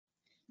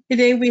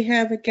Today we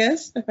have a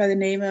guest by the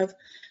name of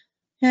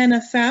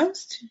Hannah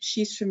Faust.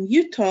 She's from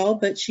Utah,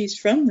 but she's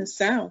from the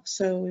South,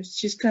 so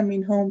she's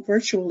coming home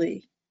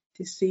virtually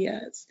to see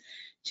us.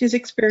 She has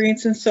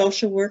experience in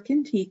social work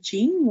and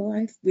teaching.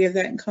 Well, we have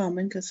that in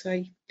common because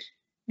I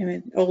am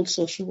an old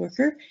social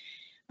worker.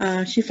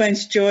 She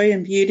finds joy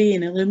and beauty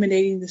in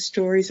illuminating the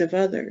stories of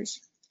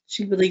others.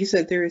 She believes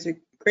that there is a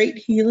great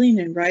healing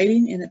in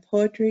writing and that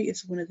poetry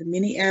is one of the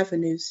many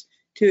avenues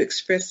to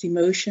express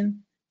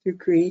emotion through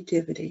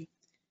creativity.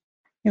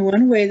 And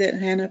one way that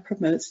Hannah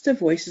promotes the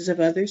voices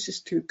of others is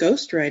through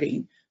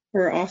ghostwriting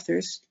for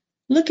authors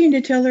looking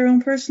to tell their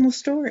own personal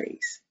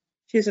stories.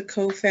 She is a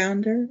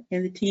co-founder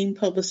and the team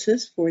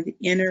publicist for the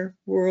Inner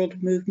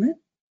World Movement,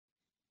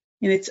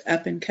 and its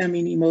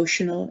up-and-coming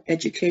emotional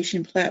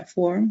education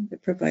platform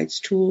that provides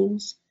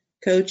tools,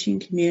 coaching,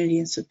 community,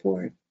 and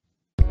support.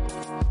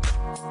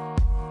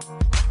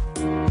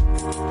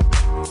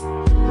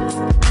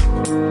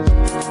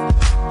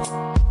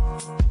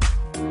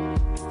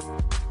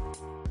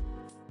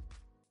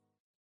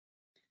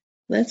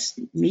 Let's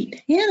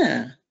meet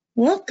Hannah.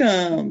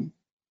 Welcome.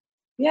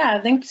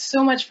 Yeah, thanks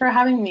so much for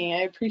having me.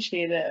 I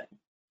appreciate it.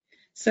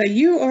 So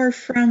you are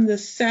from the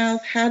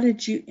South. How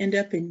did you end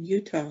up in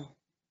Utah?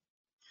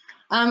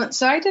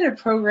 So I did a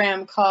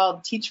program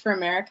called Teach for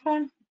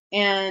America,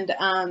 and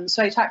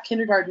so I taught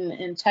kindergarten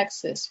in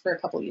Texas for a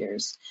couple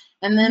years.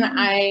 And then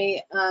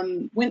I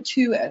went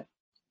to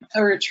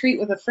a retreat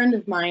with a friend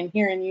of mine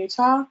here in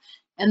Utah,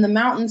 and the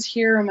mountains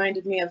here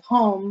reminded me of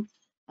home.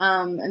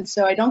 And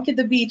so I don't get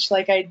the beach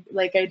like I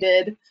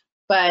did,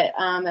 but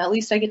at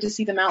least I get to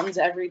see the mountains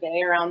every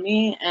day around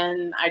me,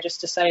 and I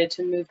just decided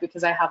to move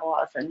because I have a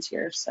lot of friends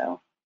here. So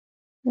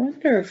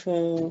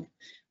wonderful.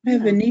 I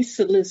have a niece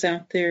that lives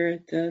out there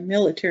at the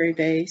military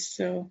base,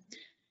 so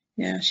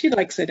yeah, she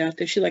likes it out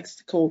there. She likes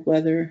the cold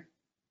weather.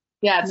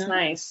 Yeah, it's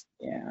nice.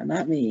 Yeah,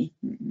 not me.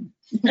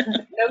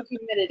 No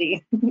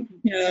humidity.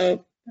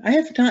 No, I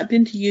have not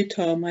been to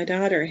Utah. My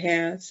daughter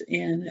has,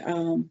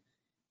 and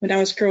when I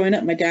was growing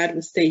up, my dad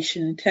was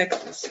stationed in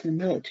Texas in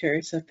the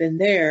military, so I've been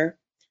there.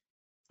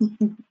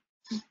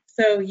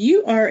 So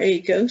you are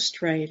a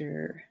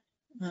ghostwriter.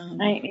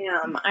 I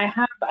am.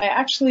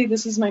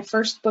 This is my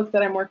first book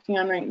that I'm working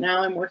on right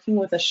now. I'm working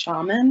with a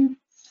shaman.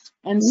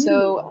 And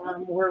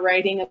so we're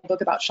writing a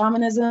book about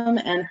shamanism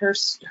and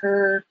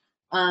her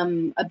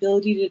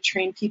ability to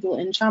train people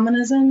in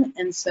shamanism.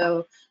 And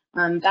so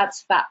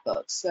that's that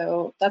book.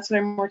 So that's what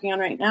I'm working on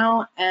right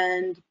now.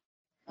 And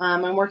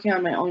I'm working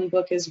on my own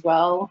book as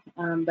well,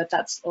 but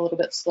that's a little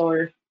bit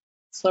slower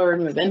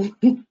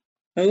moving.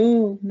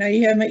 Oh, now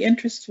you have my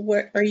interest.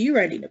 What are you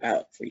writing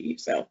about for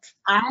yourself?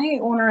 I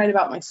want to write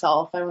about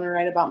myself. I want to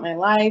write about my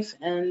life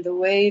and the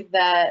way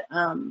that,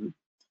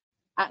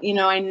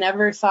 I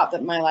never thought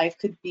that my life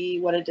could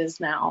be what it is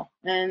now.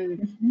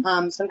 And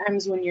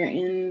sometimes when you're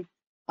in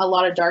a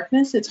lot of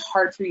darkness, it's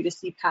hard for you to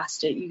see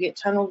past it. You get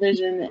tunnel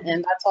vision,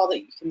 and that's all that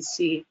you can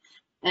see.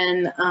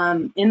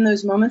 And in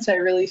those moments, I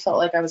really felt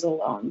like I was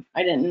alone.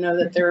 I didn't know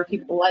that there were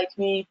people like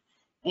me.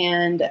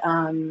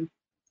 And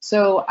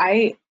so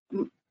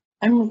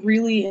I'm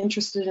really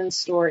interested in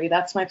story.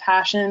 That's my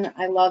passion.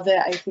 I love it.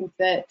 I think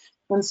that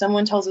when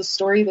someone tells a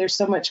story, there's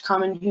so much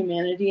common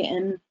humanity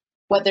in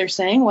what they're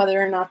saying, whether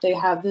or not they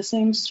have the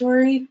same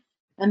story,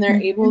 and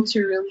they're able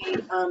to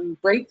really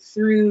break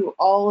through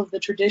all of the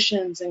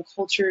traditions and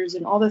cultures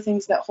and all the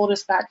things that hold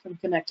us back from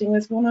connecting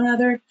with one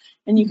another.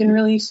 And you can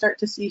really start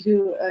to see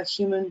who a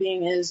human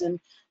being is, and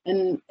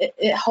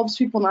it helps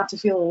people not to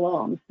feel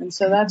alone. And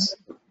so that's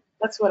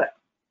what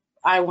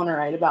I want to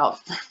write about.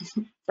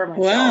 For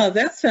myself. Wow,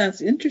 that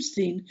sounds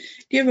interesting.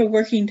 Do you have a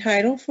working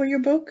title for your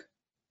book?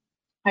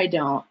 I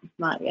don't,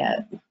 not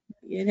yet.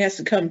 It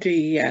hasn't come to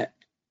you yet.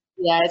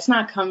 Yeah, it's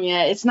not come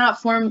yet. It's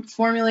not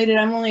formulated.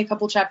 I'm only a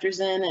couple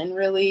chapters in, and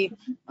really,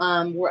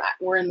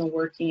 we're in the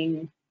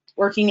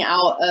working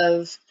out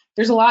of.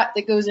 There's a lot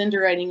that goes into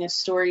writing a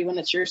story when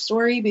it's your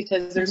story,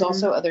 because there's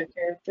also other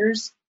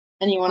characters,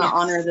 and you want to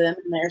honor them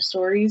and their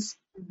stories.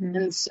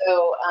 And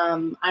so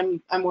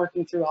I'm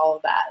working through all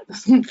of that.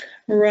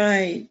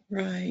 Right.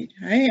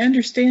 I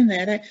understand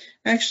that. I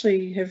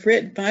actually have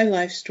written my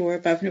life story,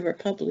 but I've never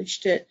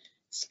published it.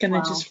 It's kind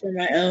of just for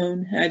my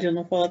own. I don't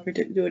know if I'll ever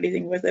do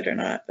anything with it or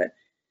not, but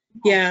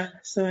yeah.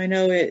 So I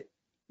know it.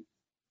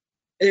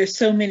 There's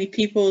so many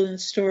people in the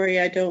story.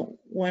 I don't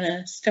want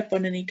to step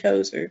on any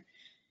toes or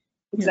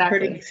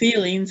hurt any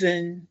feelings,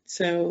 and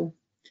so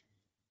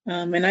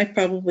and I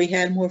probably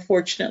had a more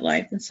fortunate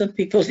life than some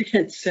people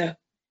did. So.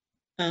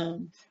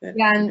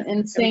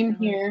 And same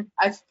here.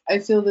 I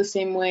feel the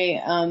same way.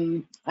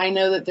 I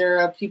know that there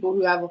are people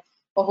who have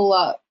a whole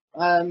lot.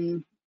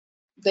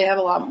 They have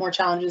a lot more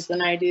challenges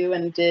than I do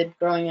and did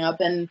growing up.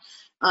 And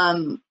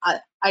I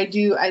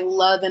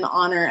love and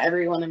honor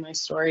everyone in my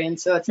story. And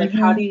so it's like,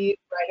 how do you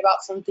write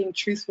about something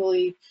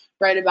truthfully?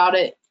 Write about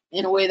it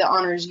in a way that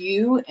honors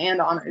you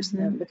and honors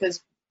them,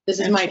 because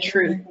this is my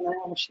truth and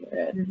I want to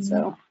share it.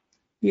 So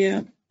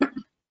yeah. Do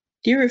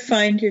you ever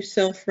find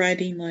yourself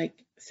writing like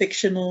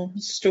fictional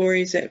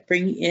stories that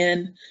bring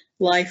in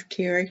life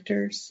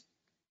characters?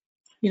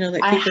 That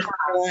I keep us in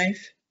our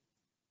life?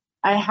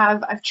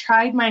 I've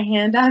tried my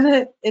hand at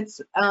it.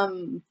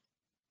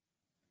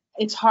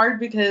 It's hard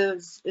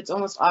because it's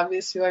almost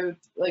obvious who I would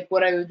like,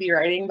 what I would be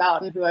writing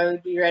about and who I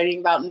would be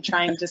writing about, and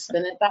trying to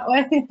spin it that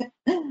way.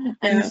 And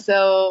Yeah.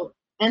 so,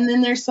 and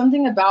then there's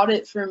something about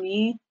it for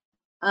me.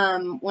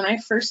 When I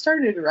first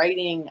started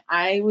writing,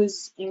 I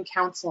was in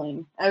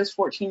counseling. I was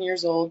 14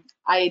 years old.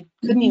 I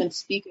couldn't Mhm. even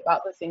speak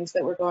about the things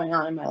that were going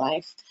on in my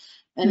life.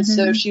 And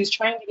so Mhm. she was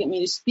trying to get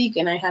me to speak,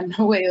 and I had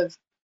no way of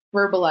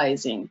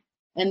verbalizing.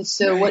 And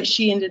so what Right.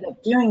 she ended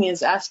up doing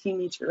is asking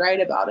me to write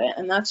about it.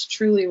 And that's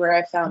truly where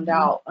I found Mhm.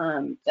 out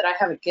that I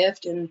have a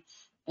gift, and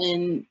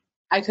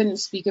I couldn't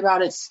speak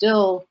about it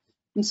still.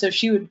 And so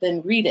she would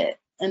then read it.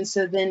 And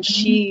so then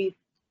Mhm.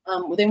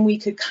 then we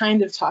could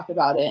kind of talk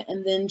about it.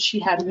 And then she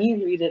had me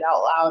read it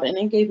out loud, and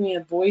it gave me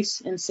a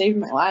voice and saved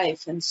my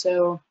life. And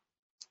so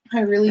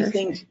I really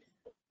think, Perfect.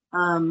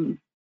 um,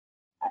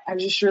 I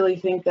just really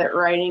think that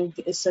writing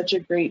is such a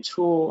great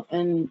tool,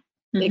 and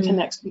it Mhm.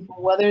 connects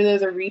people, whether they're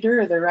the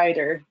reader or the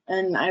writer.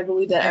 And I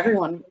believe that Right.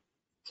 everyone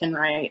can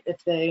write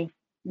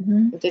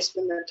Mhm. if they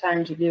spend their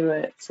time to do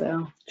it.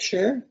 So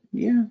Sure.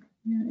 Yeah.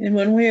 Yeah. In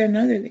one way or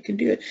another, they can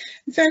do it.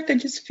 In fact, I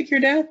just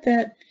figured out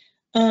that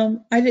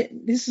I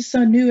didn't. This is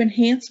some new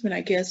enhancement,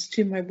 I guess,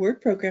 to my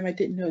word program I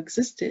didn't know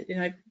existed,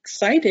 and I'm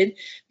excited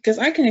because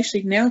I can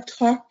actually now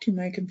talk to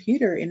my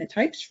computer and it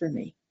types for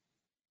me.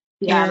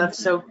 yeah, And that's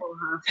so cool,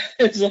 huh?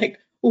 it's like,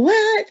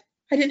 what?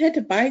 I didn't have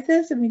to buy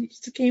this. I mean, it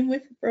just came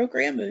with the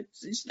program.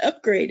 It's just an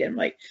upgrade. I'm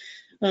like,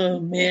 oh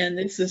man,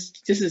 this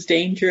is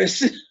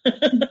dangerous.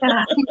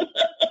 Yeah,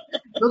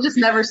 you'll just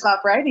never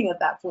stop writing at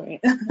that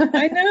point.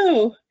 I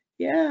know.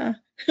 Yeah.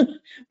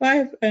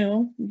 Well,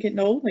 I'm getting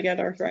old. I got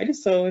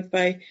arthritis, so if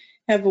I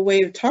have a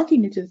way of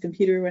talking into the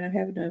computer when I'm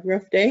having a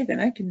rough day, then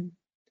I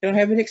don't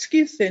have an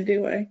excuse then,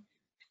 do I?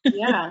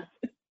 Yeah.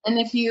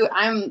 And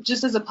I'm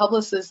just, as a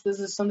publicist, this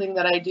is something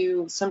that I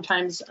do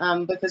sometimes,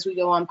 because we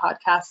go on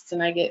podcasts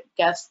and I get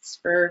guests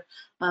for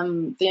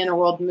the Inner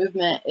World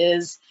Movement.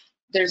 Is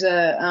there's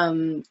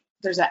a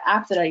there's an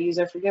app that I use.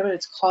 I forget what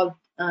it's called,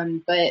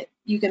 but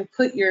you can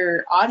put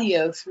your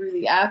audio through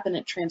the app and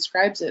it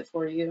transcribes it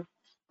for you,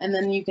 and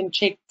then you can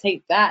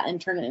take that and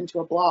turn it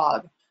into a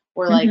blog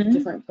or like Mm-hmm.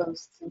 different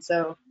posts. And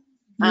so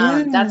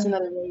that's Yeah.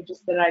 another way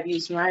just that I've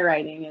used my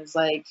writing, is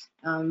like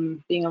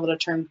being able to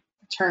turn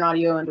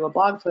audio into a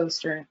blog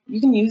post, or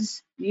you can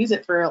use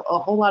it for a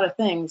whole lot of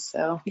things.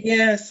 So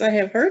Yes, I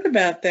have heard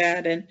about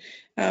that, and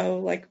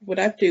like what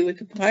I do with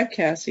the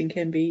podcasting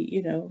can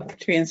be,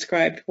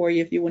 transcribed for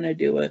you if you want to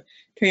do a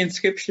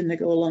transcription to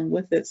go along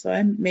with it. So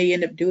I may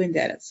end up doing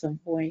that at some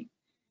point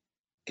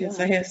because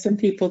I yeah, have some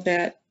people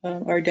that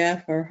are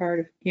deaf or hard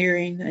of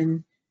hearing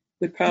and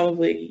would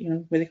probably,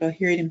 what they call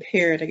hearing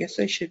impaired. I guess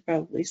I should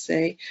probably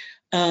say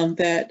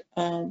that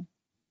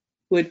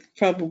would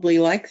probably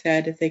like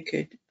that if they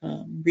could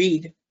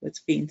read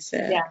what's being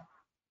said. yeah,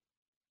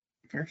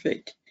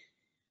 Perfect.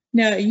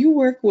 Now, you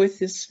work with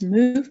this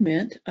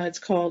movement. It's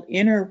called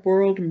Inner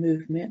World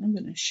Movement. I'm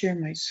going to share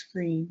my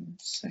screen in a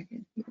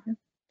second here.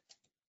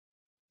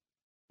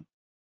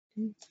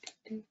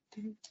 Here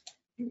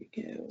we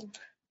go.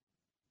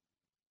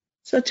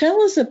 So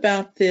tell us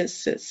about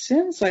this. It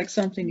sounds like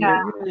something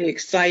yeah, you're really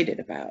excited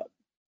about.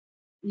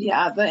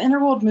 yeah. The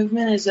Inner World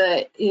Movement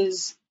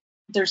is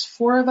there's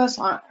four of us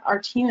on our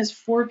team. Is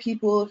four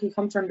people who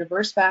come from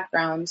diverse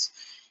backgrounds,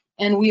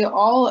 and we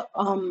all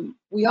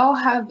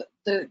have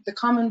the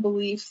common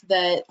belief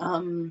that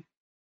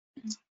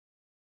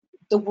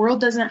the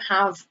world doesn't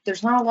have,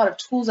 there's not a lot of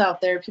tools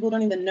out there. People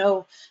don't even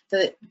know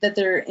that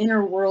their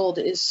inner world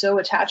is so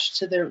attached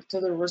to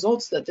the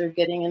results that they're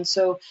getting. And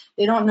so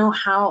they don't know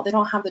how, they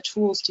don't have the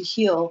tools to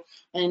heal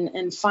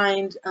and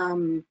find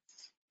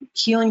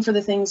healing for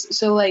the things.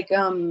 So like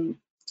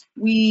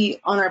we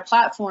on our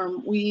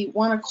platform, we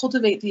want to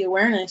cultivate the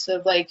awareness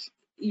of like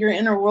your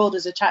inner world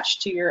is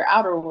attached to your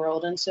outer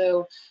world. And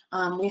so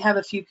we have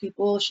a few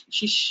people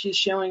she's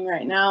showing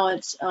right now.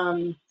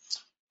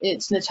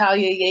 It's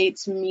Natalia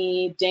Yates,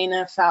 me,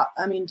 Dana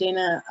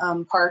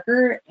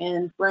Parker,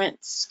 and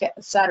Brent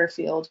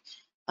Satterfield.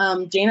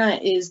 Dana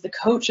is the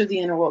coach of the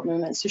Inner World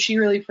Movement, so she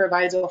really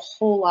provides a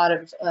whole lot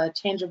of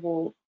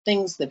tangible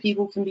things that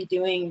people can be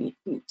doing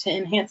to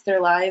enhance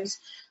their lives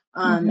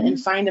and Mm-hmm.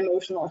 find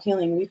emotional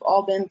healing. We've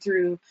all been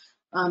through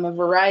a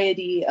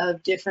variety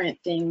of different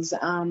things,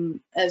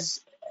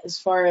 as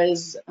far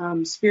as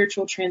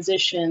spiritual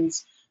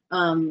transitions,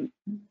 um,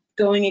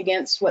 going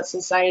against what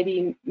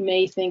society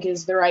may think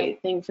is the right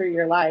thing for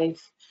your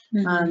life.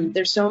 Mm-hmm.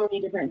 There's so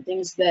many different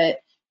things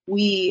that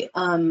we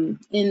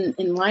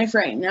in life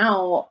right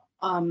now.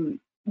 When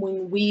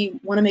we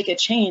want to make a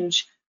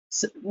change,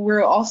 so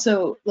we're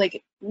also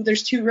like,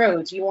 there's two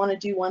roads. You want to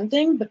do one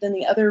thing, but then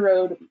the other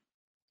road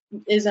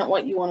isn't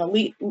what you want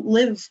to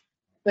live,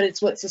 but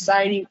it's what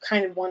society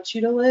kind of wants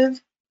you to live.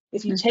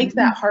 If you take Mm-hmm.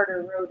 that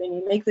harder road and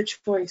you make the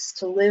choice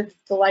to live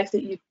the life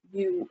that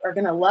you are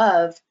going to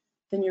love,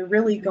 then you're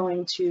really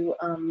going to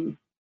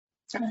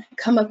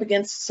come up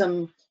against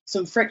some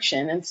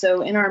friction. And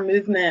so in our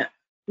movement,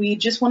 we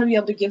just want to be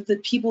able to give the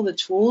people the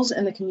tools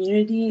and the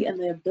community and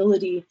the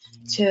ability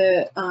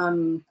to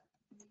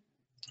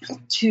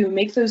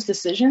make those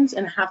decisions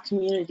and have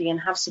community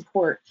and have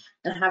support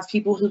and have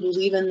people who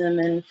believe in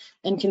them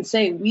and can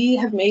say, we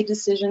have made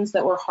decisions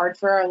that were hard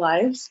for our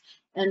lives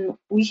and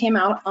we came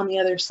out on the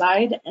other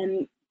side,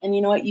 and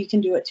you know what, you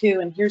can do it too,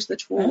 and here's the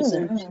tools,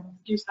 and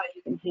here's how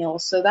you can heal.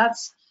 So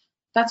that's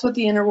what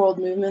the Inner World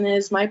Movement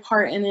is. My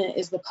part in it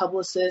is the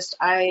publicist.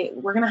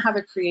 We're going to have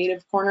a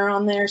creative corner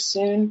on there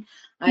soon.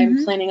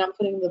 I'm planning on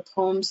putting the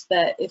poems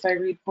that, if I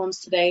read poems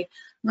today,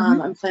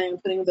 I'm planning on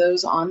putting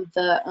those on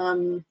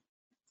the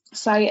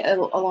site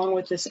along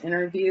with this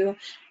interview.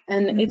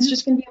 And it's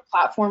just going to be a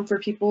platform for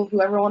people,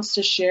 whoever wants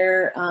to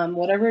share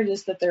whatever it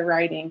is that they're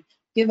writing.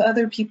 Give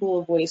other people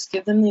a voice,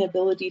 give them the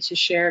ability to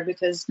share,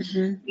 because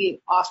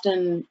we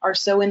often are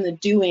so in the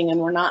doing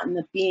and we're not in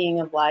the being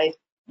of life.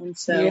 And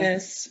so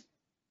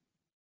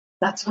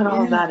that's what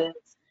all of that is.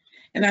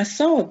 And I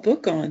saw a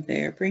book on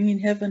there, Bringing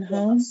Heaven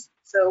Home.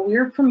 So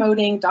we're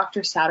promoting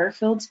Dr.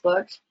 Satterfield's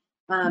book.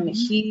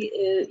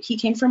 He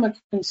came from a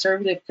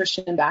conservative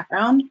Christian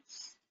background.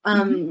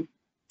 And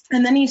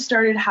then he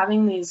started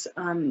having these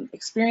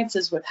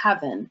experiences with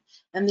heaven.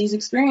 And these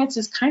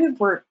experiences kind of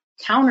were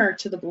counter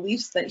to the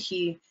beliefs that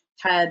he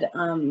had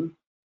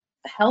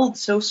held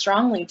so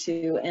strongly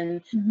to,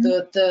 and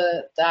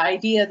the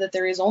idea that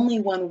there is only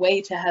one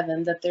way to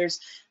heaven, that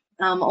there's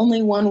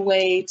only one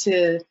way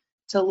to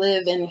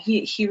live. And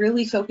he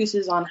really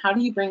focuses on, how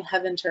do you bring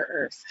heaven to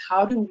earth?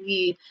 How do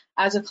we,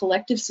 as a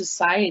collective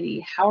society,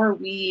 how are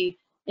we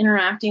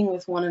interacting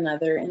with one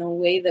another in a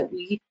way that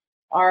we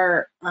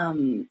are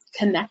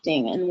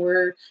connecting, and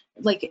we're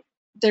like,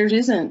 there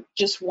isn't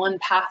just one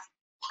path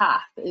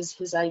is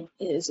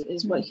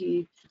what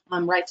he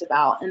writes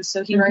about. And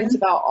so he writes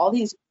about all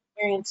these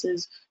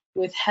experiences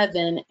with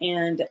heaven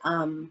and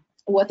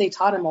what they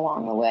taught him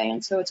along the way.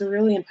 And so it's a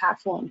really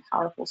impactful and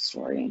powerful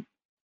story.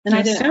 And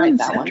I didn't write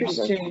that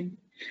one.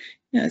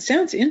 Yeah, it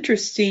sounds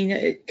interesting.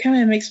 It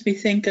kind of makes me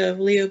think of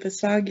Leo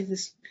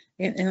Basagia's,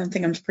 and I don't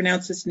think I'm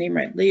pronouncing his name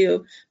right,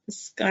 Leo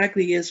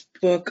Basagia's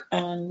book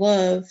on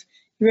love.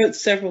 He wrote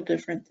several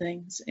different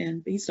things,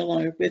 and he's no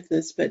longer with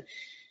us, but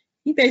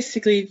he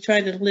basically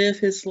tried to live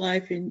his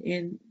life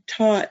and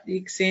taught the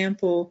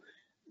example,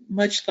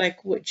 much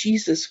like what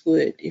Jesus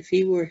would if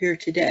he were here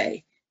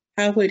today.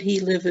 How would he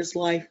live his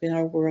life in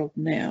our world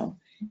now?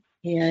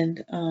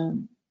 And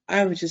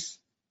I was just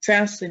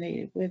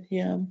fascinated with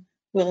him.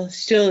 Well, it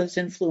still has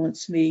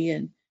influenced me,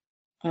 and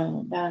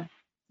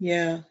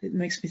it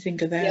makes me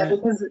think of that. Yeah,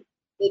 because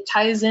it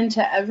ties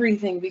into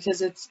everything,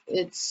 because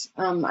it's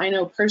I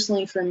know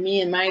personally for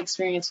me and my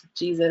experience with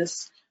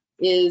Jesus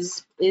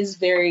is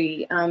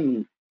very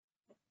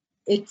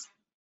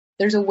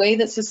there's a way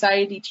that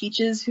society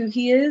teaches who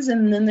he is,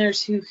 and then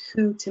there's who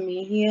to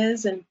me he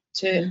is, and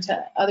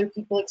to other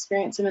people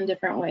experience him in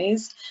different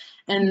ways.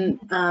 And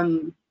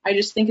I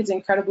just think it's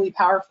incredibly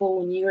powerful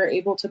when you are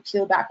able to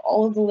peel back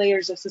all of the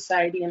layers of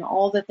society and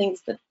all the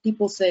things that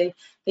people say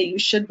that you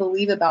should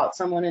believe about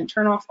someone, and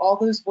turn off all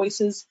those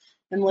voices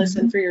and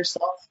listen for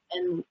yourself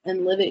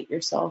and live it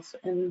yourself.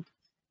 And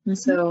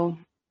so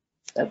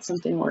that's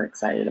something we're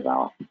excited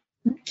about.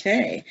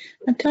 Okay.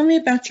 Now tell me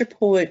about your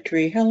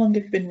poetry. How long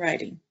have you been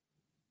writing?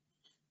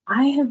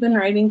 I have been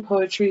writing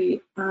poetry.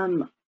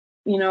 I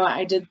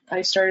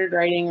started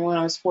writing when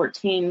I was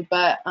 14,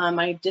 but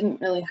I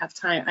didn't really have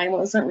time. I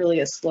wasn't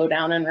really a slow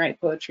down and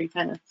write poetry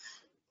kind of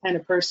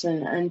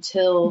person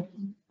until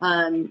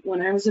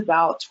when I was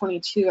about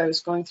 22. I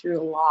was going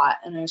through a lot,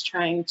 and I was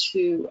trying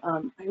to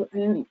I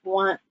didn't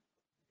want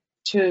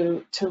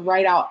to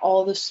write out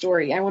all the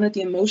story. I wanted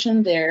the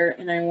emotion there,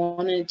 and I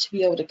wanted to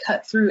be able to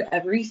cut through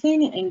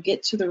everything and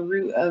get to the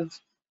root of,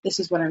 this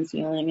is what I'm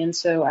feeling. And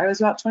so I was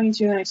about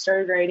 22 and I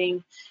started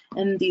writing,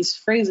 and these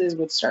phrases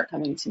would start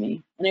coming to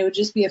me, and it would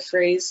just be a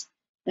phrase.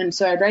 And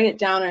so I'd write it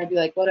down and I'd be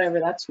like, whatever,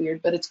 that's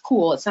weird, but it's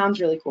cool. It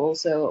sounds really cool.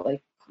 So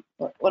like,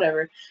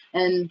 whatever.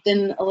 And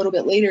then a little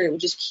bit later, it would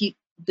just keep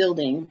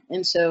building.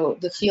 And so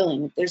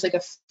there's like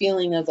a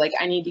feeling of like,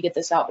 I need to get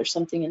this out. There's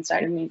something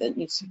inside of me that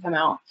needs to come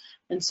out.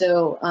 And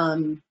so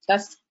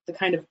that's the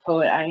kind of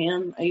poet I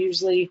am. I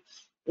usually,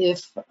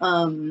 if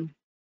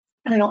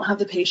I don't have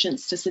the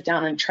patience to sit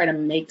down and try to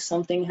make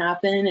something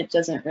happen, it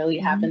doesn't really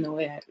happen the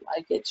way I'd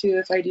like it to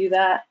if I do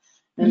that.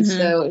 And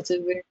so it's a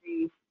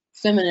very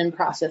feminine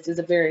process. It's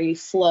a very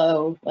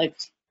flow, like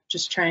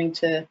just trying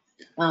to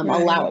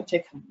allow it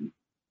to come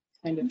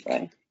kind of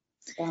way.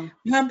 So,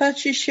 how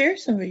about you share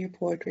some of your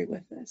poetry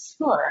with us?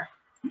 Sure.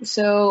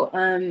 So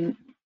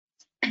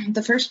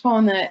the first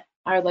poem that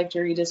I would like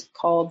to read is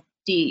called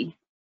D,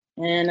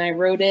 and I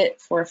wrote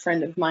it for a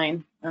friend of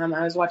mine.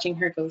 I was watching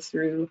her go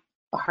through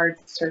a hard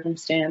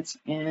circumstance,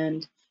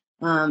 and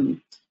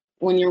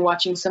when you're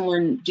watching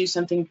someone do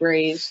something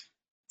brave,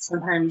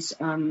 sometimes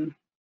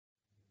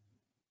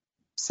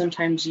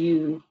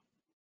you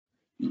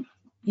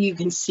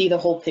can see the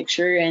whole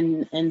picture,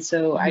 and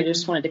so I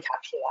just wanted to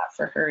capture that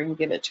for her and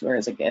give it to her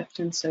as a gift.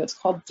 And so it's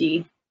called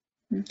D.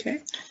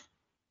 Okay.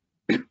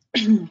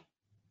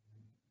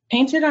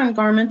 Painted on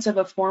garments of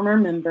a former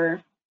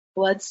member,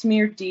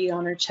 blood-smeared D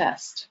on her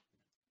chest.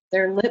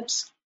 Their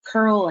lips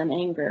curl in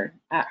anger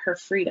at her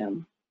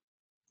freedom.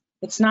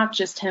 It's not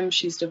just him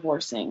she's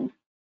divorcing.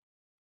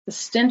 The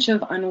stench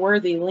of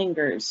unworthy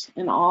lingers,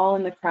 and all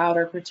in the crowd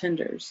are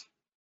pretenders.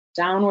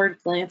 Downward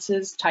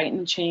glances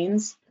tighten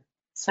chains,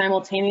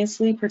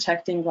 simultaneously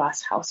protecting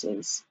glass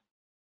houses.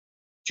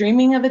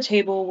 Dreaming of a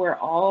table where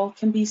all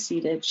can be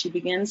seated, she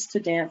begins to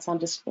dance on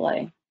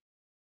display.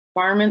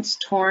 Garments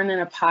torn in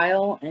a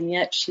pile, and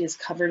yet she is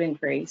covered in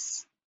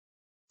grace.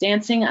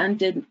 Dancing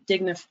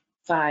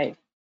undignified,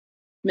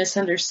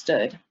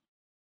 misunderstood.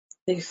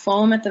 They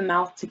foam at the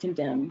mouth to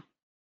condemn.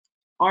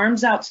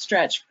 Arms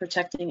outstretched,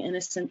 protecting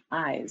innocent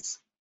eyes,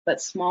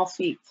 but small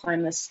feet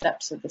climb the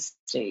steps of the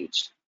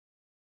stage.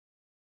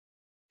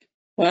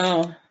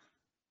 Wow,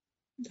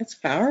 that's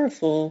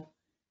powerful.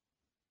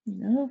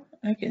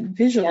 I can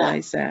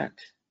visualize that.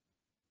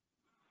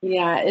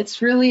 Yeah,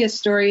 it's really a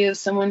story of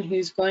someone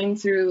who's going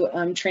through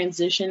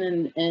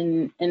transition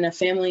and in a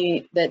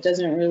family that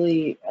doesn't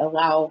really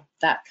allow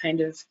that kind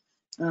of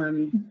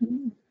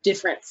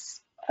difference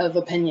of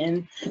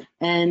opinion,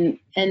 and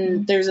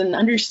there's an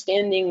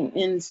understanding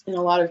in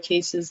a lot of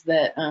cases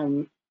that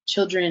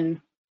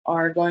children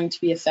are going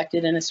to be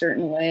affected in a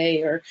certain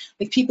way, or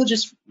like people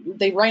just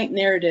they write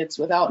narratives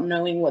without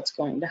knowing what's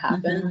going to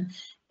happen.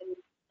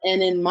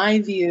 And in my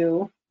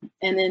view,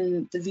 and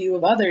in the view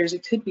of others,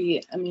 it could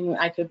be, I mean,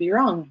 I could be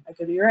wrong, I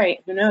could be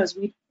right, who knows?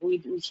 We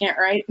can't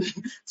write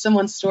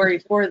someone's story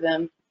for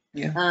them.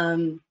 Yeah.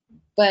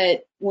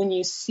 But when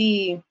you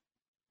see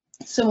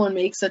someone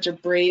make such a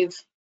brave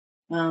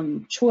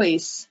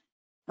choice,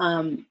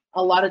 a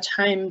lot of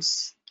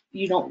times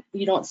you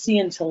don't see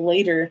until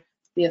later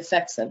the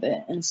effects of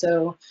it. And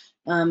so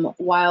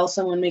while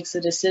someone makes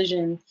a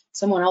decision,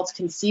 someone else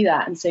can see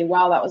that and say,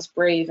 wow, that was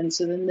brave. And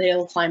so then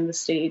they'll climb the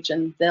stage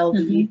and they'll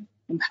be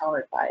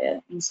empowered by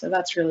it. And so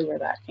that's really where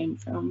that came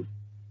from.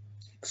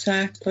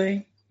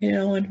 Exactly.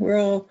 And we're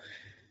all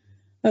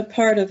a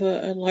part of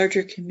a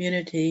larger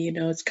community.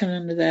 It's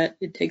kind of that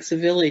it takes a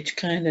village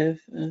kind of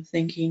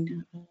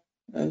thinking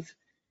of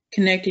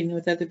connecting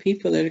with other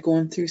people that are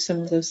going through some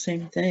of those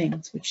same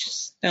things, which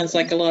sounds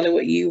like a lot of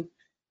what you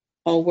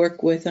all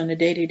work with on a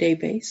day-to-day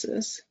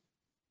basis.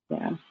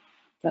 Yeah,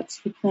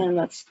 that's the plan.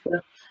 That's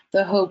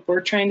the hope.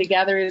 We're trying to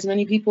gather as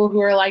many people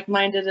who are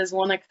like-minded as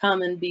want to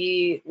come and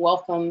be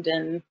welcomed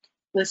and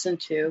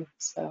listened to.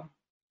 So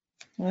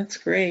that's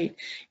great.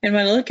 And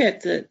when I look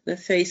at the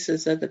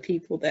faces of the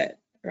people that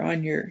are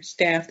on your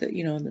staff, that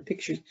in the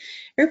pictures,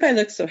 everybody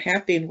looks so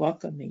happy and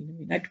welcoming. I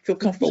mean, I feel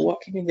comfortable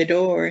walking in the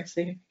door and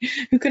saying,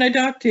 "Who can I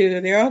talk to?"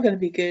 They're all going to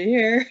be good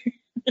here.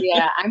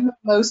 Yeah, I'm the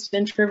most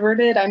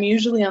introverted. I'm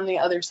usually on the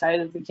other side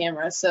of the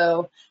camera,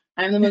 so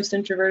I'm the most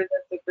introverted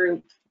of the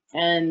group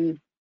and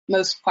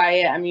most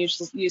quiet. I'm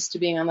usually used to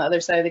being on the other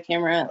side of the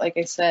camera, like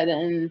I said,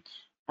 and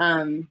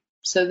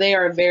so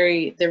they're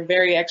very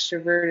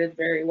extroverted,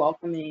 very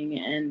welcoming,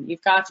 and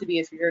you've got to be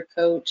if you're a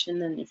coach,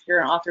 and then if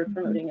you're an author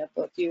promoting a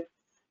book, you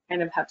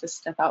kind of have to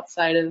step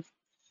outside of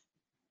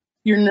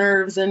your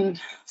nerves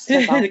and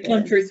step out the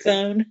comfort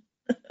zone.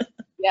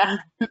 Yeah.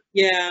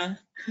 Yeah.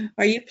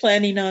 Are you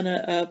planning on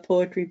a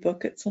poetry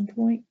book at some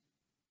point?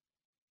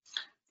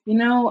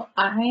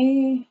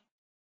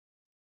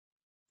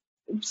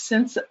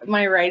 Since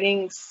my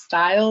writing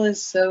style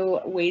is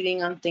so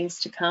waiting on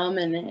things to come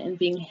and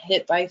being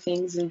hit by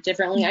things and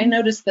differently, I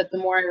noticed that the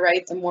more I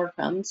write, the more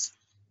comes.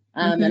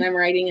 And I'm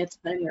writing a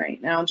ton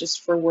right now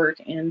just for work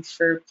and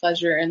for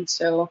pleasure. And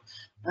so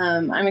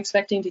I'm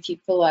expecting to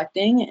keep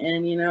collecting,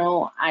 and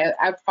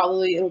I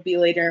probably, it'll be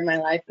later in my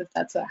life if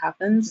that's what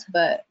happens,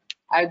 but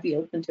I'd be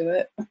open to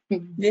it.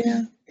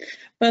 Yeah.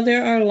 Well,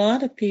 there are a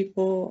lot of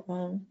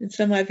people, and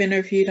some I've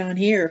interviewed on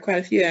here, quite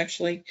a few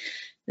actually,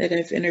 that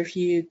I've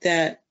interviewed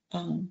that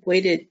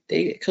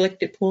they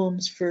collected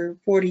poems for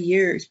 40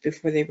 years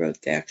before they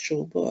wrote the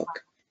actual book.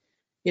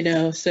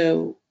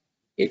 So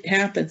it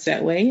happens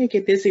that way. You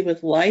get busy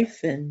with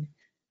life and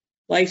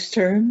life's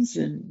terms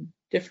and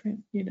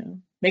different,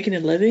 making a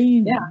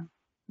living, and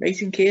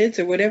raising kids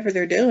or whatever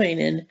they're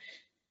doing. And,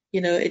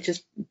 it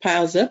just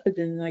piles up, and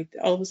then like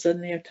all of a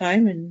sudden they have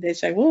time and they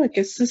say, well, I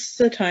guess this is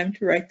the time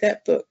to write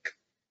that book.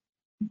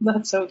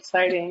 That's so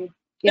exciting.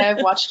 Yeah,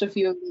 I've watched a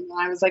few of them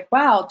and I was like,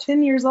 wow,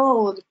 10 years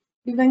old.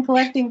 You've been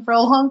collecting for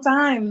a long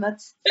time.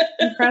 That's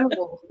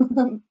incredible.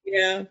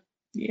 Yeah.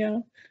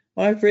 Well,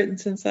 I've written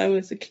since I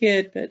was a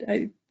kid, but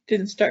I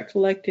didn't start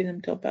collecting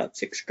until about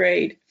 6th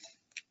grade.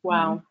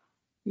 Wow.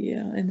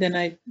 Yeah, and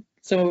then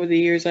some over the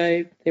years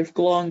they've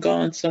long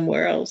gone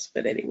somewhere else.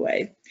 But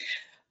anyway,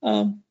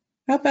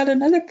 how about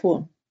another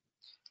poem?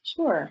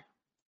 Sure.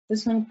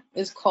 This one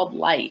is called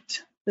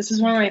Light. This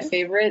is one of my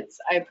favorites.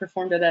 I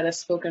performed it at a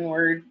spoken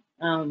word,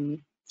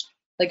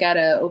 like at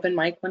an open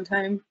mic one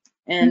time,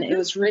 and it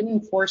was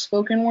written for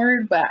spoken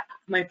word, but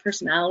my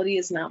personality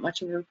is not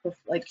much of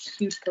a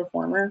huge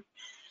performer,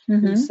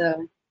 and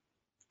so,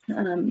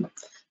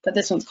 but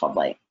this one's called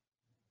Light.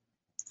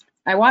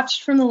 I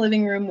watched from the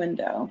living room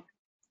window,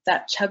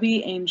 that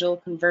chubby angel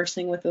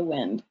conversing with the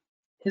wind.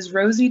 His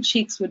rosy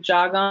cheeks would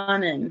jog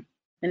on in,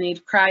 and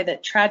he'd cry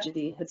that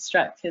tragedy had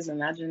struck his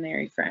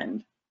imaginary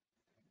friend.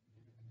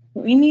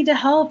 We need to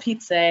help,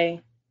 he'd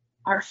say.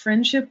 Our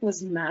friendship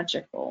was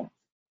magical.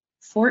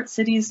 Fort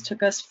Cities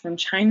took us from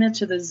China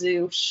to the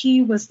zoo.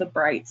 He was the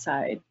bright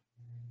side.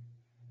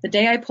 The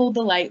day I pulled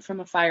the light from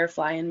a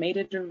firefly and made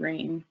it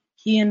rain,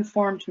 he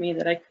informed me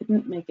that I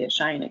couldn't make it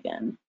shine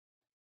again.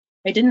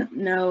 I didn't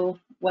know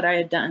what I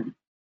had done.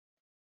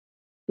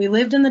 We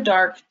lived in the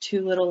dark,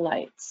 two little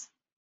lights.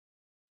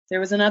 There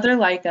was another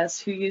like us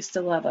who used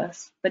to love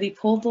us, but he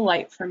pulled the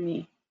light from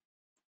me,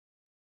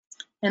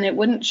 and it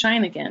wouldn't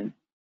shine again.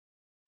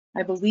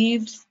 I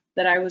believed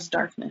that I was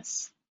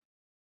darkness.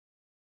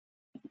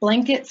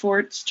 Blanket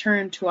forts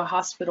turned to a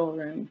hospital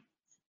room,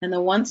 and the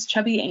once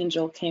chubby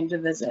angel came to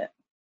visit.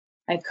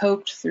 I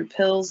coped through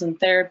pills and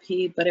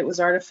therapy, but it was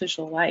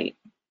artificial light.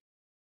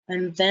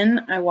 And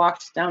then I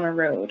walked down a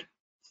road,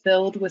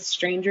 filled with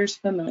strangers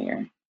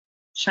familiar.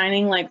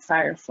 Shining like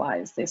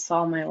fireflies, they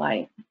saw my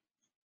light,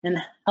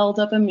 and held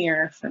up a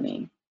mirror for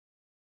me.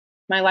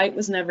 My light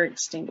was never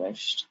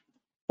extinguished,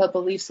 but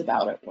beliefs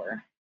about it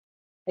were.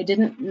 I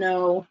didn't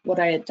know what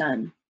I had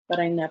done, but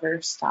I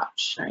never stopped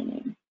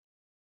shining.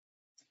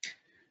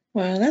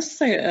 Well,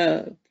 that's like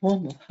a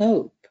poem of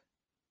hope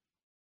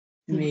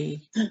to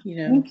me. Thank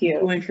you.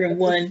 Going from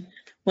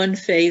one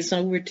phase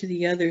over to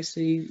the other, so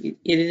it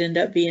ended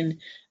up being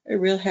a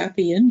real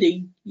happy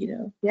ending.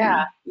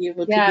 Yeah. Be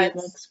able to be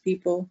amongst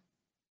people.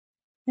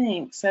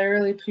 Thanks. I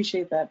really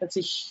appreciate that. That's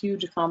a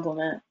huge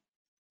compliment.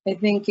 I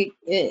think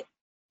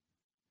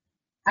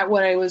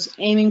what I was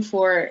aiming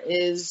for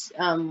is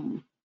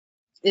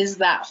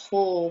that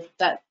whole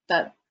that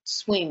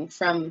swing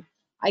from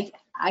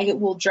I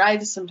will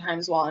drive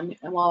sometimes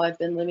while I've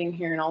been living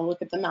here, and I'll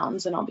look at the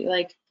mountains and I'll be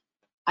like,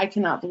 I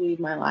cannot believe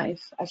my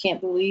life. I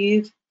can't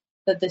believe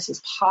that this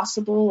is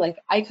possible. Like,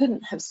 I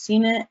couldn't have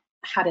seen it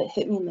had it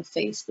hit me in the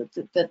face that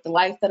the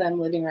life that I'm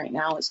living right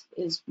now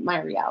is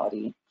my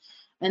reality.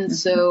 And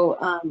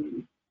so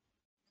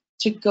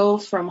to go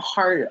from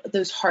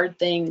those hard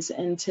things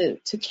and to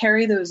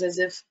carry those as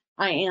if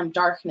I am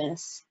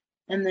darkness,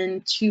 and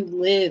then to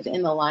live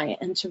in the light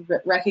and to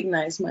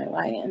recognize my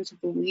light and to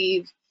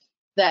believe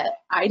that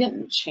I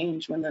didn't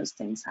change when those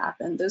things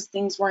happened. Those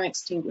things weren't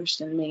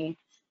extinguished in me.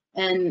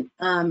 And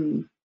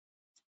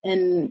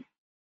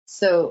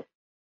so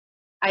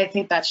I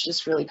think that's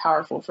just really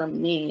powerful for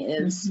me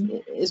is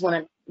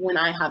when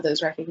I have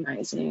those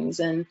recognizings,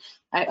 and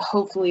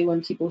hopefully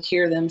when people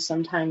hear them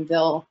sometime,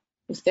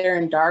 if they're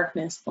in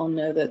darkness, they'll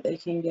know that they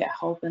can get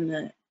help and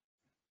that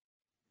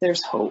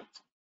there's hope.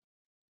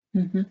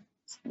 Mm-hmm.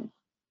 So.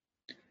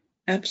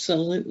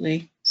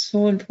 Absolutely.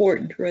 So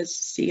important for us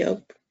to see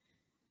hope.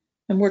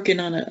 I'm working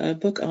on a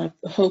book on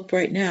hope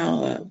right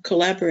now,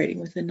 collaborating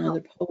with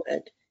another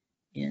poet,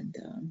 and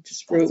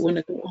just wrote one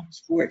of the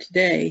poems for it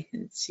today.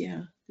 It's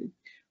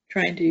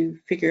trying to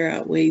figure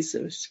out ways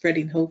of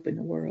spreading hope in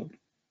the world.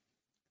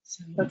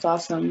 So, that's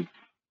awesome.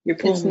 Your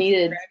poem is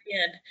needed.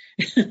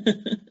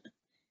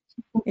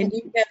 And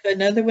you have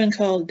another one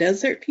called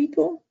Desert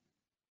People?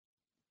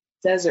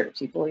 Desert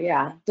People,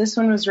 yeah. This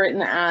one was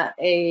written at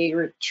a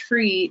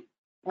retreat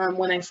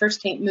when I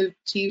first moved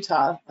to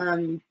Utah.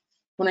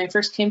 When I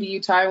first came to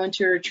Utah, I went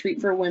to a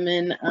retreat for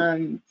women,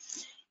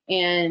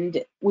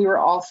 and we were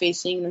all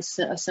facing a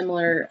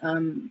similar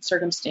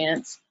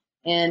circumstance.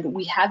 And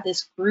we had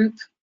this group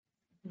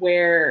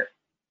where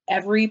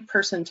every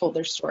person told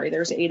their story. There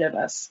was 8 of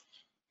us.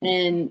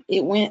 And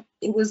it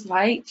was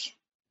like,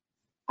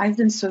 I've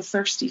been so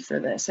thirsty for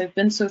this. I've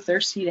been so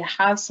thirsty to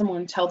have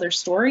someone tell their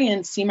story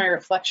and see my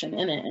reflection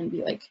in it and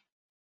be like,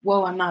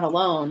 whoa, I'm not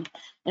alone.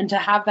 And to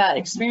have that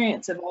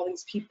experience of all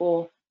these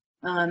people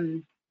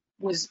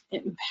was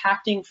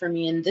impacting for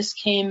me. And this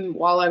came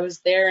while I was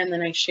there, and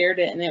then I shared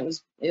it, and it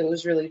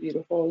was really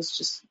beautiful. It's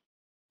just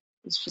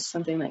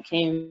something that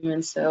came.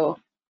 And so,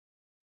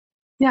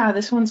 yeah,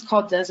 this one's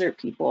called Desert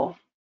People.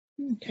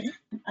 Okay.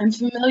 I'm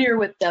familiar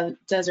with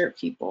desert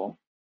people.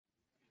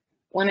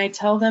 When I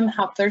tell them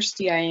how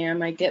thirsty I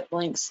am, I get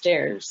blank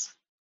stares.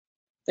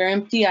 Their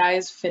empty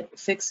eyes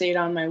fixate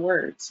on my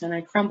words, and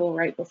I crumble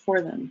right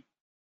before them.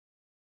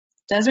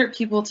 Desert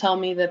people tell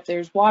me that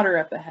there's water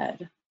up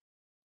ahead.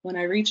 When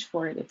I reach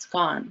for it, it's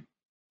gone.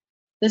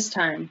 This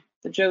time,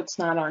 the joke's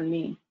not on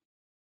me.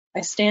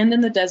 I stand in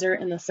the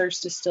desert and the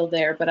thirst is still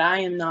there, but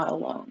I am not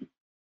alone.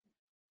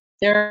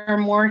 There are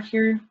more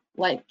here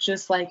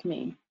just like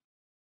me.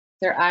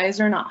 Their eyes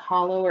are not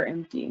hollow or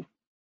empty.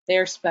 They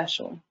are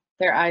special.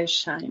 Their eyes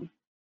shine.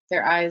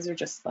 Their eyes are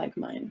just like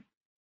mine.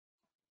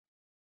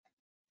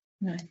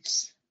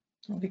 Nice.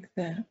 I like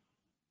that.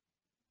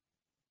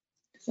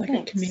 It's like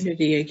a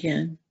community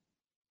again.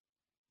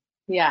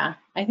 Yeah,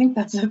 I think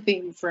that's a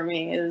theme for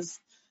me, is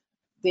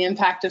the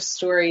impact of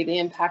story, the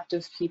impact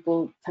of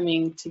people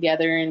coming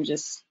together and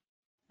just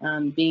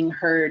being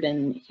heard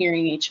and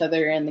hearing each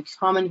other, and the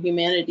common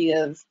humanity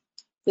of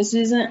this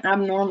isn't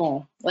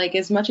abnormal. Like,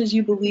 as much as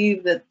you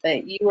believe that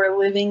you are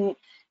living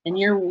and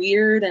you're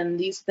weird and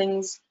these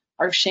things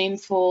are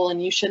shameful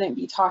and you shouldn't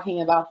be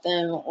talking about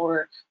them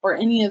or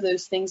any of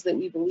those things that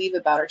we believe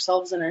about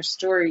ourselves and our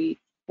story,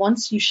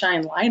 once you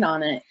shine light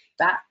on it,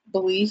 that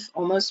belief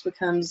almost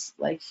becomes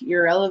like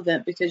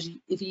irrelevant, because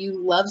if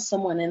you love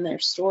someone in their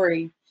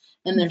story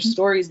and their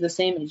story is the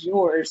same as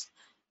yours,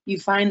 you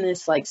find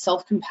this like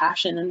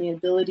self-compassion and the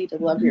ability to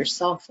love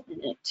yourself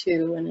in it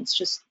too. And it's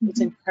just,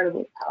 it's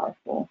incredibly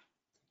powerful.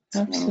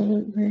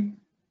 Absolutely.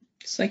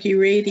 It's like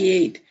you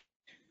radiate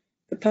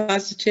the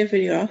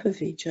positivity off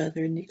of each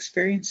other and the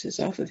experiences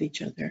off of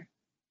each other.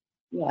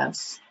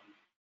 Yes.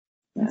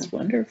 That's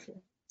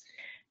wonderful.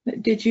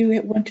 Did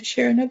you want to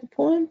share another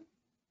poem?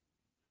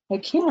 I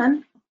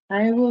can.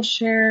 I will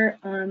share,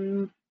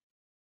 how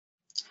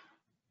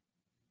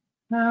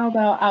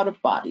about Out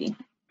of Body?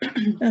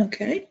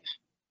 Okay.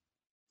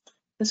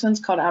 This one's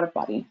called Out of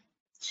Body.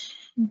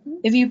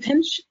 If you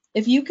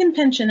can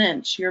pinch an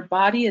inch, your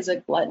body is a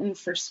glutton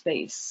for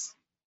space.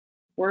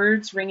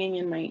 Words ringing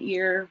in my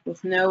ear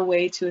with no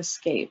way to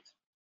escape.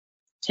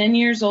 10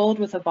 years old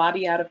with a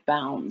body out of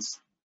bounds.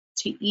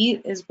 To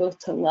eat is both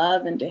to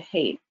love and to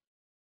hate.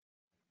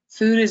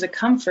 Food is a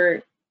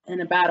comfort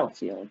and a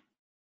battlefield.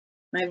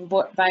 My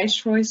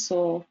viceroy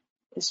soul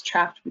is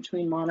trapped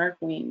between monarch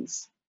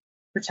wings.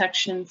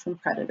 Protection from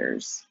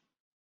predators.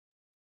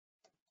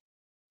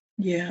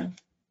 Yeah.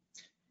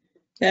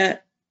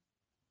 That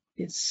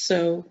is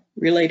so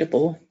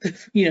relatable,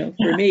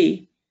 for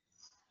me.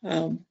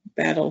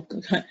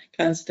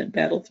 Constant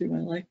battle through my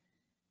life.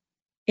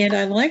 And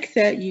I like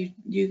that you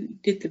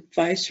did the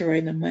viceroy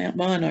and the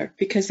monarch,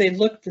 because they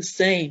look the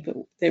same, but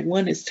that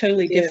one is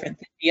totally different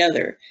than the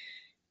other,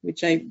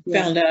 which I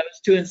found out. I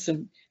was doing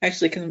some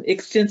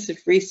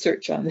extensive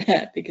research on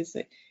that, because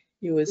it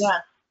was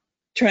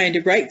trying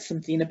to write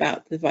something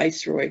about the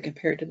viceroy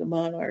compared to the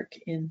monarch.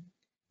 And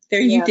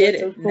there you did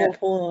it in that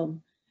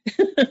poem.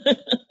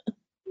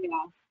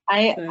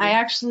 I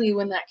actually,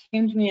 when that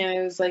came to me,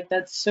 I was like,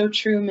 that's so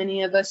true.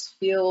 Many of us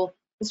feel,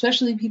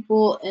 especially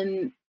people,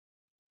 and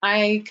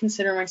I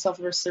consider myself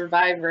a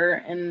survivor,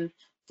 and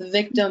the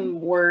victim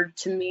word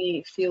to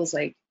me feels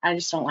like, I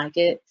just don't like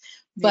it.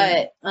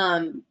 But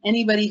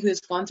anybody who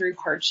has gone through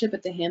hardship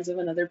at the hands of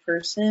another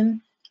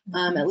person,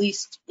 at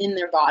least in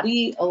their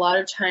body, a lot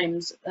of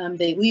times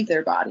they leave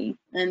their body.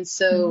 And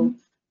so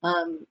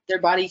their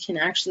body can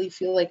actually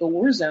feel like a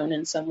war zone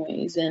in some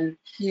ways. And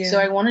so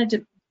I wanted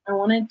to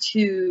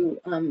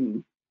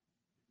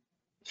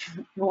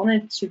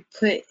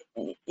put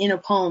in a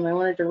poem, I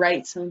wanted to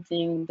write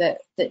something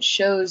that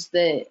shows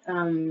that,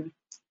 from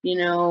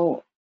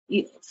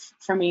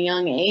a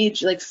young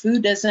age, like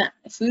food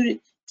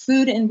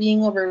and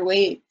being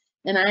overweight,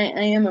 and I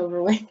am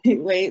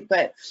overweight,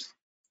 but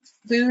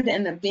food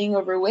and being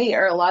overweight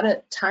are a lot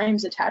of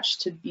times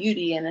attached to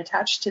beauty and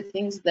attached to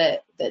things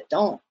that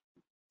don't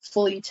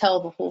fully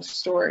tell the whole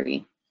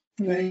story.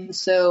 Right.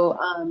 So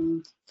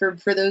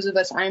for those of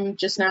us, I'm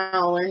just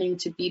now learning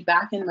to be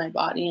back in my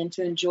body and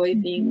to enjoy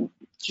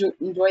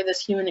enjoy this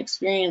human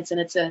experience.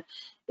 And it's a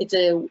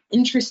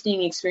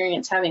interesting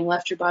experience, having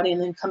left your body and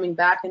then coming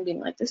back and being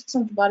like, this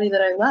isn't the body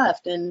that I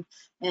left. And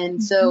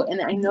so,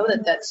 and I know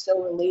that that's so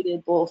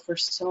relatable for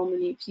so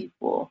many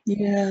people.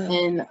 Yeah.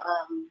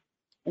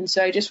 And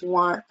so I just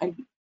want, I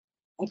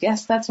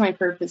guess that's my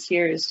purpose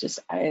here, is just,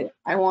 I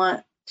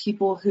want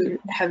people who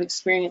have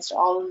experienced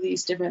all of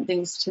these different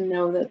things to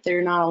know that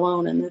they're not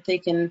alone, and that they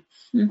can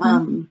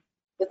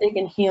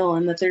heal,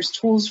 and that there's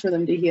tools for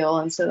them to heal.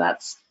 And so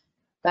that's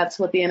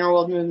what the Inner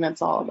World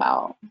Movement's all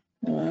about.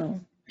 Wow,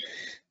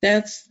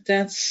 that's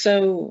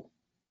so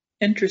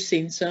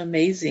interesting, so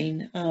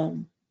amazing.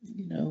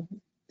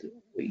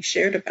 We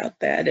shared about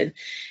that, and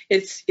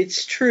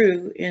it's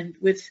true. And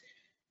with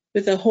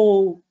the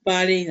whole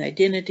body and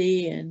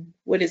identity and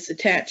what it's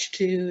attached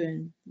to,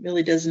 and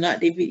really does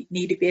not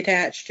need to be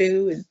attached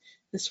to in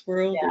this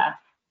world. Yeah.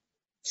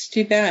 It's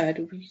too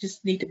bad. We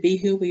just need to be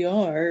who we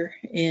are,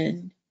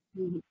 and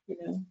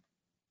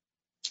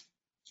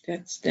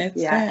that's that.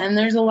 And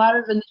there's a lot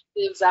of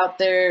initiatives out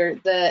there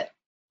that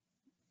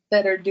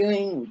are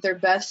doing their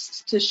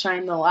best to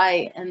shine the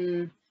light,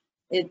 and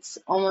it's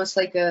almost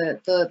like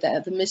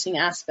the missing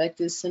aspect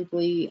is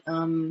simply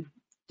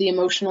the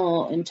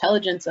emotional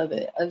intelligence of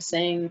it, of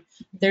saying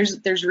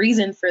there's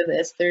reason for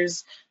this,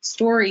 there's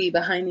story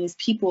behind these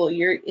people.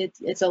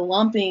 It's a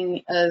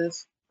lumping of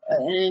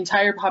an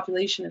entire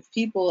population of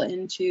people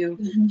into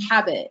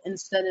habit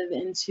instead of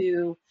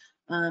into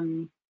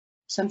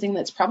something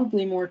that's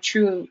probably more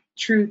true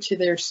to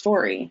their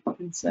story.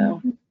 And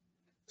so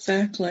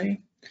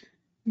exactly.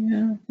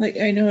 Yeah, like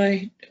I know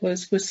I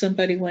was with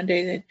somebody one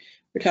day that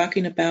we're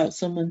talking about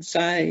someone's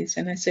size,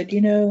 and I said,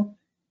 you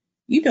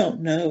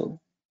don't know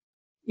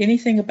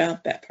anything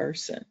about that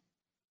person.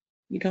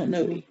 You don't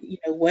know,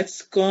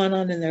 what's going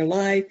on in their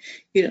life.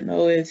 You don't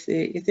know if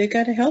they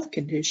got a health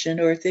condition,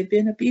 or if they've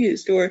been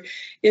abused, or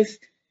if,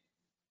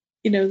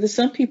 there's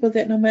some people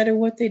that no matter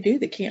what they do,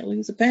 they can't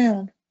lose a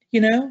pound.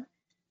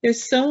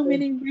 There's so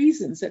many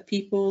reasons that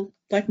people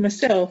like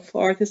myself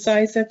are the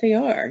size that they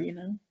are,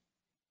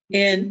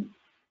 and,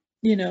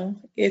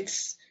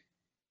 it's,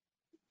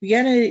 we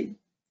got to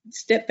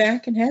step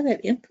back and have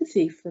that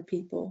empathy for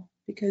people,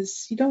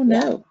 because you don't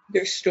know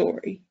their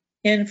story.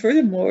 And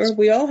furthermore,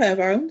 we all have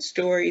our own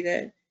story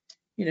that,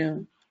 you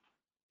know,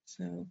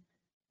 so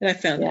that I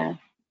found that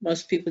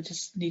most people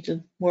just need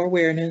more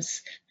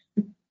awareness.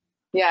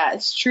 Yeah,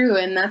 it's true,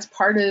 and that's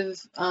part of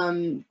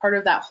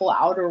that whole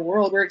outer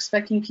world. We're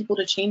expecting people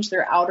to change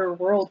their outer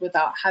world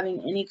without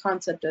having any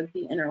concept of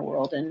the inner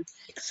world, and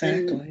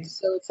Exactly.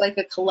 so it's like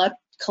a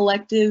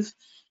collective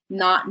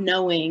not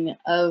knowing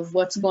of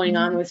what's going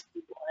on with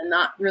people, and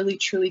not really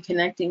truly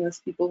connecting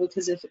with people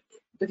because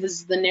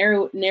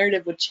the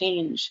narrative would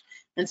change,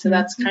 and so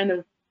that's kind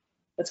of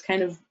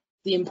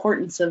the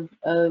importance of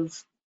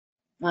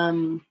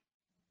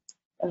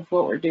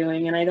what we're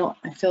doing. And I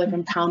feel like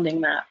I'm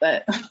pounding that,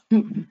 but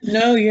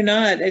no, you're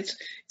not. It's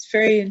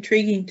very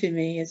intriguing to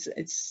me.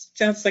 It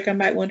sounds like I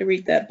might want to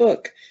read that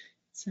book.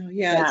 So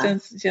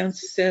it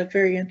sounds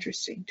very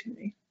interesting to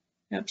me.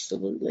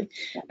 Absolutely.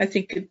 Yeah. I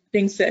think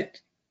things that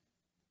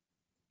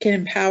can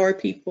empower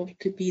people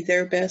to be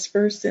their best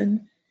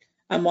person,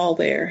 I'm all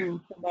there.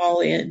 I'm all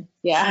in.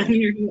 Yeah.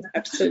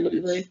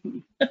 Absolutely.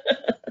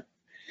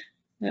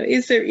 Now,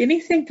 is there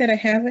anything that I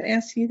haven't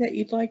asked you that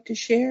you'd like to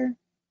share?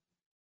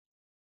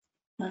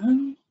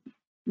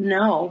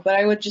 No, but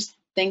I would just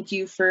thank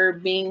you for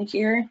being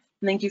here.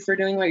 Thank you for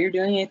doing what you're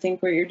doing. I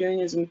think what you're doing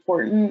is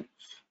important.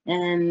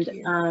 And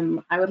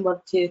I would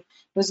love to, I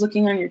was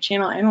looking on your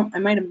channel. I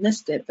might have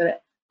missed it,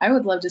 but I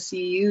would love to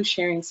see you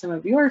sharing some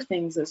of your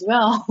things as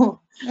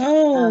well.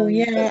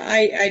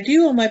 I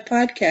do on my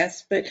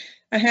podcast, but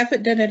I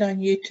haven't done it on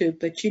YouTube.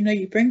 But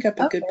you bring up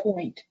a good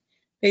point.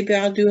 Maybe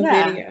I'll do a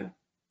video.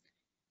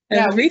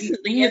 I was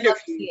recently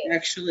interviewed,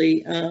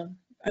 actually.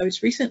 I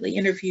was recently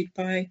interviewed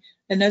by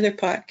another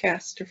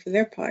podcaster for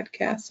their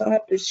podcast. So I'll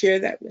have to share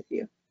that with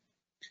you.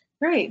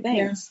 Great,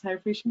 thanks. Yeah. I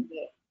appreciate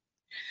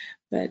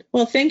it.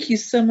 Well, thank you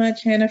so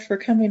much, Hannah, for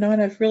coming on.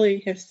 I've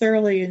really have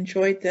thoroughly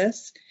enjoyed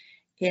this.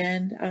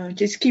 And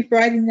just keep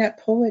writing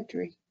that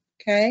poetry,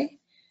 okay?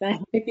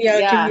 Maybe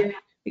I'll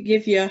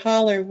give you a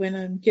holler when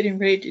I'm getting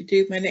ready to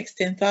do my next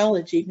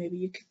anthology. Maybe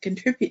you could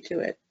contribute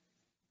to it.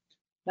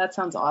 That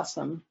sounds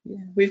awesome.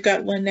 Yeah, we've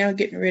got one now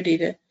getting ready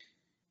to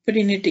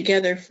putting it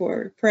together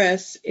for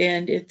press,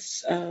 and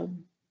it's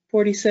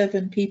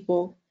 47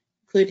 people,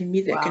 including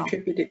me, that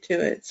contributed to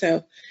it.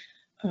 So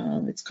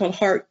it's called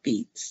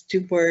Heartbeats,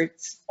 2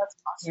 words. That's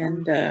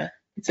awesome. And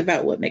it's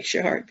about what makes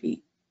your heart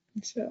beat.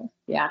 So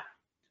yeah,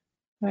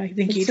 I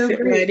think you'd fit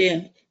right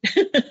in.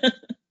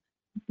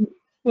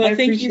 Well,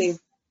 thank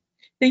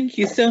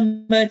you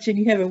so much, and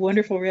you have a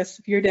wonderful rest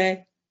of your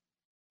day.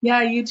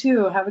 Yeah, you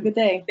too. Have a good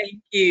day.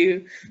 Thank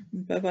you.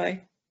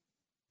 Bye-bye.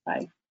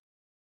 Bye.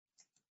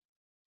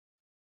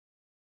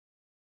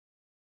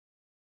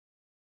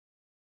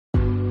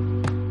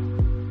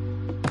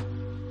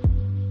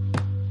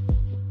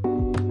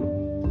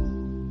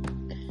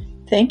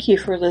 Thank you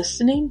for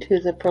listening to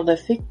the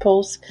Prolific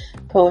Pulse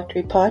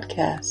Poetry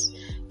Podcast.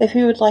 If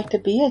you would like to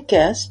be a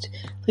guest,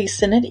 please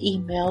send an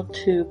email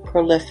to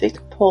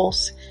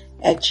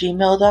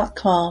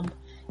prolificpulse@gmail.com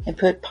and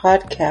put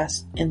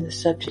podcast in the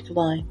subject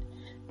line.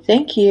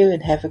 Thank you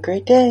and have a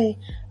great day.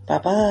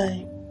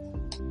 Bye-bye.